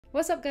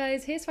What's up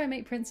guys, here's how I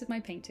make prints with my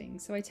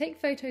paintings. So I take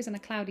photos on a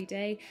cloudy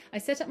day, I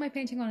set up my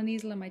painting on an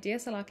easel and my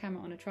DSLR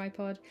camera on a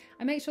tripod,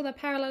 I make sure they're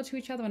parallel to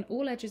each other and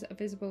all edges are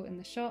visible in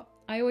the shot.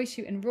 I always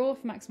shoot in RAW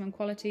for maximum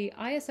quality,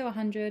 ISO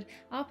 100,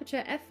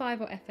 aperture f5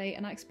 or f8,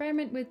 and I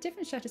experiment with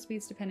different shutter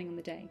speeds depending on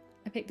the day.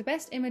 I pick the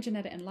best image and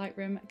edit in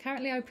Lightroom.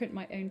 Currently I print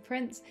my own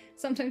prints,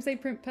 sometimes they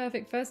print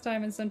perfect first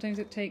time and sometimes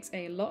it takes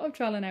a lot of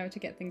trial and error to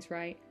get things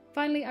right.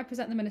 Finally I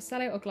present them in a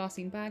cello or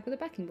glassine bag with a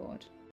backing board.